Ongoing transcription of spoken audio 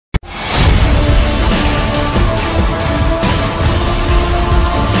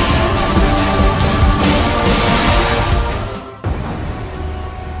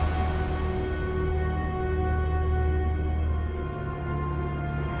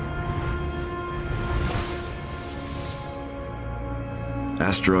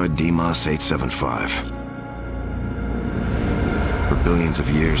Asteroid Deimos 875. For billions of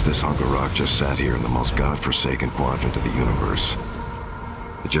years, this hunk of rock just sat here in the most godforsaken quadrant of the universe.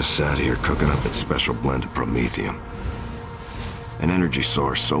 It just sat here cooking up its special blend of promethium. An energy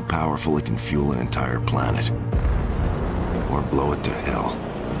source so powerful it can fuel an entire planet. Or blow it to hell.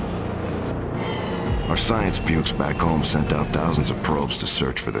 Our science pukes back home sent out thousands of probes to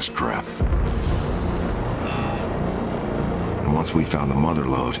search for this crap. And once we found the mother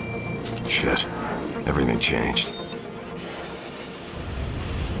lode, shit, everything changed.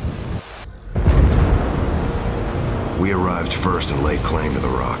 We arrived first and laid claim to the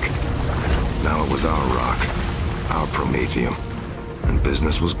rock. Now it was our rock, our promethium, and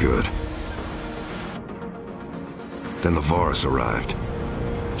business was good. Then the Varus arrived.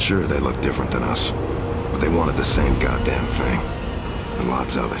 Sure, they looked different than us, but they wanted the same goddamn thing, and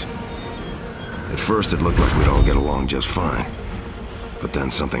lots of it. At first it looked like we'd all get along just fine, but then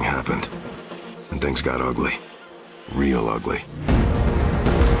something happened, and things got ugly. Real ugly.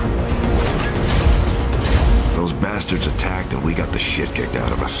 Those bastards attacked and we got the shit kicked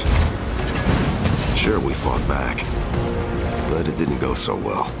out of us. Sure, we fought back, but it didn't go so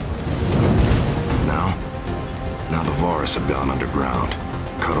well. Now the Varus have gone underground,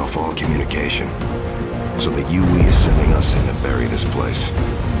 cut off all communication, so that UE is sending us in to bury this place.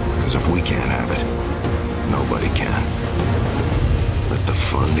 Because if we can't have it, nobody can. Let the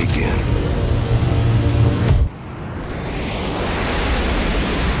fun begin.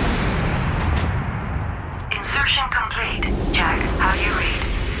 Insertion complete. Jack, how do you read?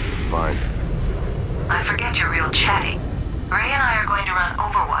 Fine. I forget you're real chatty. Ray and I are going to run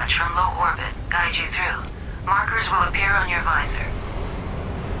Overwatch from low orbit, guide you through. Markers will appear on your visor.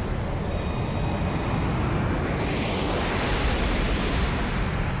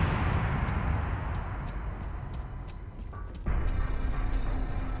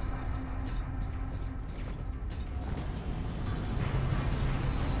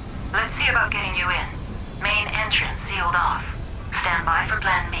 Let's see about getting you in. Main entrance sealed off. Stand by for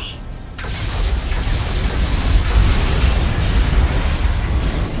plan B.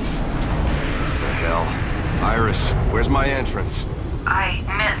 The hell? Iris, where's my entrance? I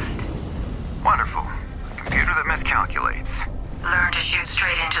missed. Wonderful. Computer that miscalculates. Learn to shoot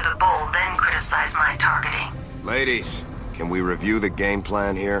straight into the bowl, then criticize my targeting. Ladies, can we review the game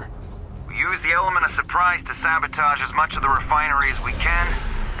plan here? We use the element of surprise to sabotage as much of the refinery as we can,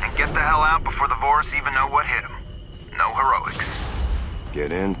 and get the hell out before the Vorus even know what hit them. No heroics.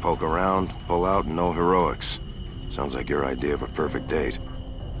 Get in, poke around, pull out, no heroics. Sounds like your idea of a perfect date.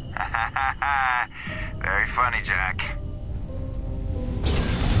 Very funny, Jack.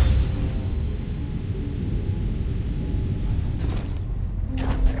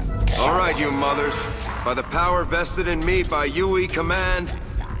 All right, you mothers. By the power vested in me by UE command,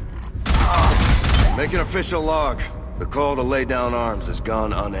 make an official log. The call to lay down arms has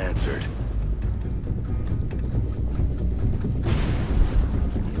gone unanswered.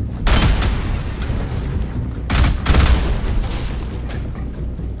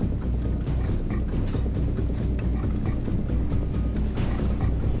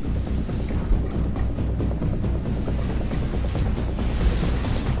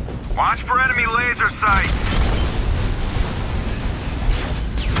 Watch for enemy laser sights!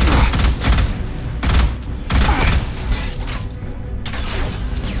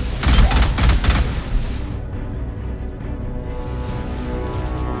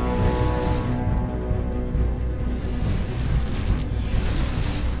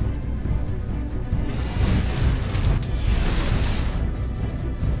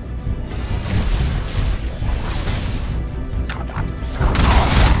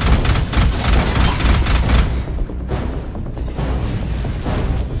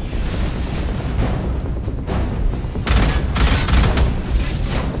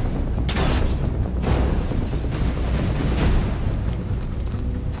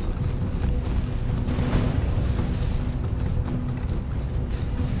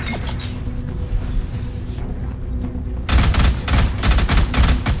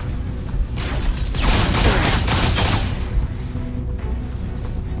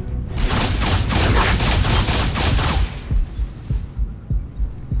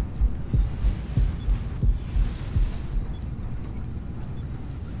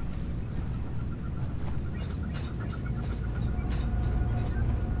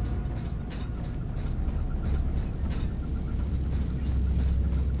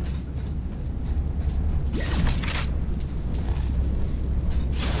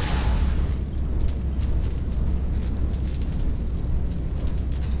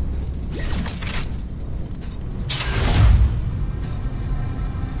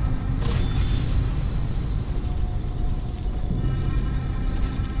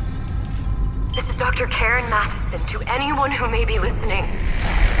 Dr. Karen Matheson, to anyone who may be listening,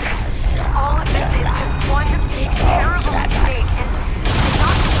 all of this is just one big terrible mistake, and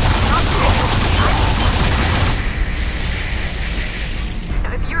not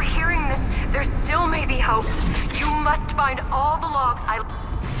if you're hearing this, there still may be hope. You must find all the logs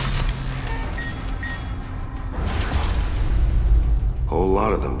Whole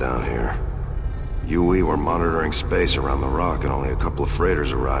lot of them down here. We were monitoring space around the rock and only a couple of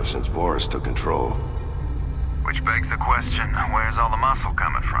freighters arrived since Voris took control. Which begs the question, where's all the muscle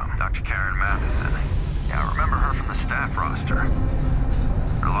coming from? Dr. Karen Matheson. Yeah, I remember her from the staff roster.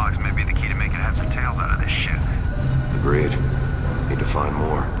 Her logs may be the key to making heads and tails out of this shit. Agreed. Need to find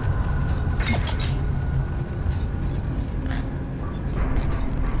more.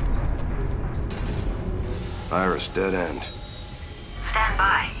 Iris, dead end. Stand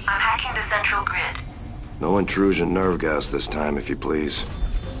by. I'm hacking the central grid. No intrusion nerve gas this time, if you please.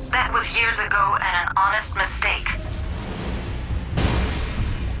 That was years ago and an honest mistake.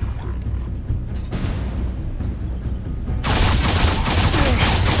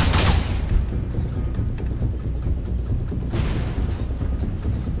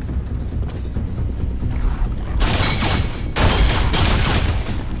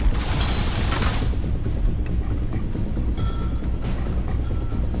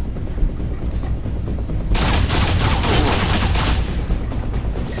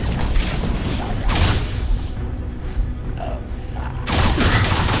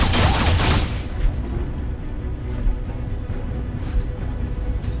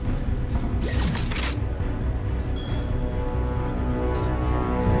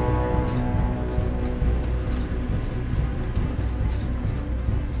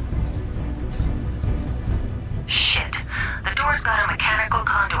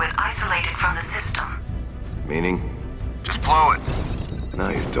 Meaning? Just blow it. Now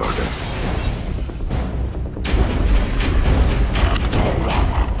you're talking.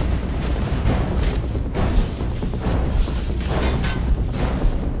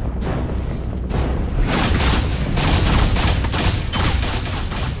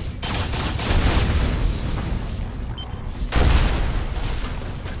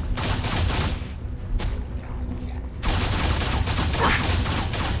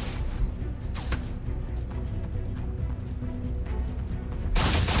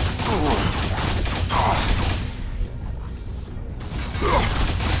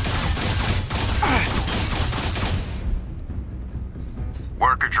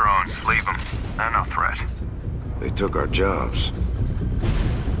 Worker drones, leave them. They're no threat. They took our jobs.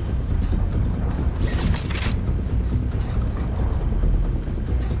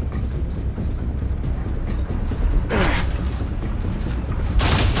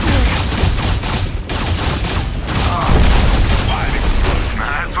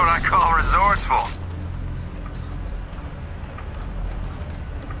 That's what I call resourceful.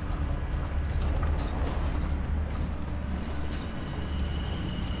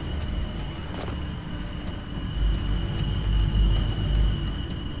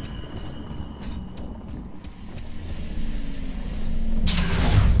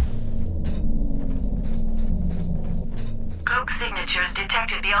 Signatures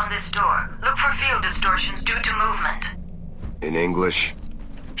detected beyond this door. Look for field distortions due to movement. In English?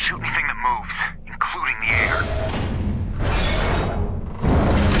 Shoot anything that moves, including the air.